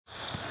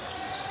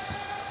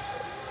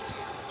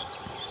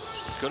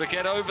Got to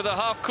get over the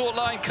half-court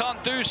line,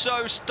 can't do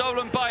so.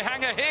 Stolen by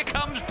Hanger. Here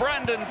comes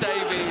Brandon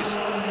Davies.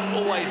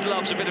 Always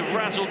loves a bit of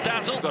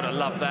razzle-dazzle. Got to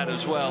love that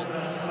as well.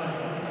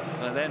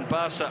 And then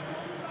Barca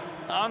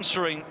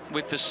answering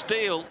with the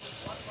steal.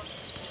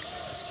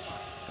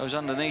 Goes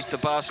underneath the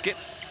basket.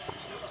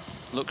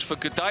 Looks for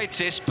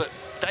Gudaitis, but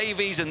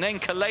Davies and then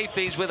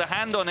Calathes with a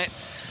hand on it.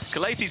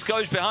 Calathes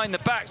goes behind the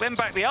back, then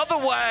back the other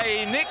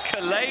way. Nick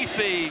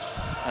Calathes,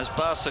 as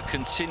Barca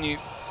continue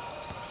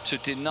to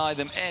deny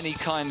them any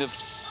kind of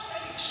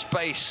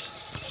space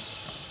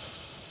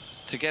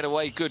to get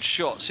away good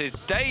shots. Here's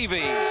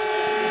Davies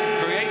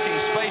creating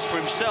space for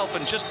himself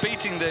and just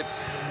beating the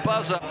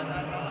buzzer.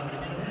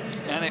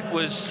 And it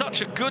was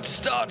such a good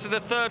start to the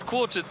third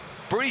quarter.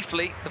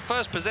 Briefly, the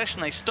first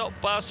possession, they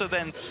stopped Barca,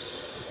 then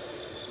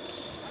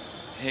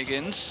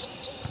Higgins.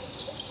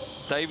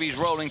 Davies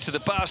rolling to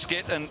the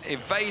basket and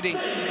evading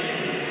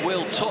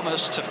Will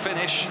Thomas to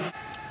finish.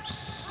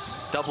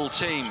 Double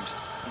teamed.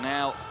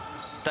 Now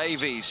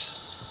Davies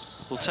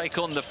will take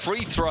on the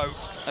free throw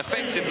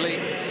effectively,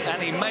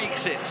 and he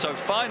makes it. So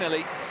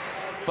finally,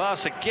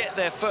 Barca get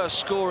their first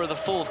score of the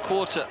fourth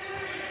quarter.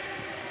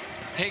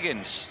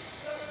 Higgins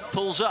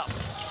pulls up,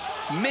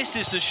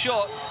 misses the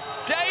shot.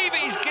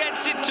 Davies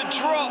gets it to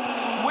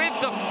drop with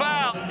the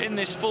foul in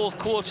this fourth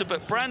quarter,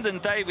 but Brandon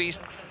Davies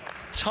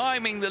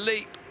timing the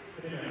leap.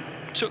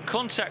 Took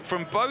contact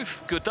from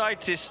both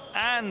Gudaitis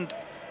and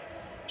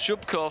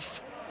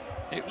Zhubkov.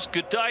 It was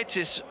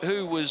Gudaitis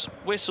who was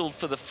whistled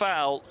for the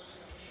foul,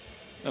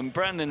 and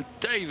Brandon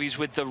Davies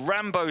with the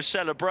Rambo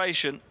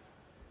celebration.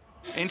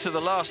 Into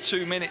the last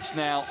 2 minutes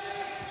now.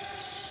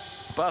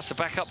 Barca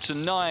back up to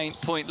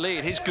 9-point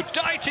lead. Here's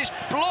Gudaitis,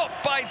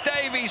 blocked by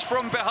Davies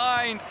from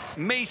behind.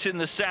 Meat in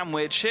the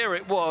sandwich, here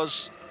it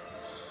was,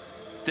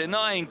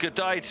 denying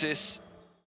Gudaitis.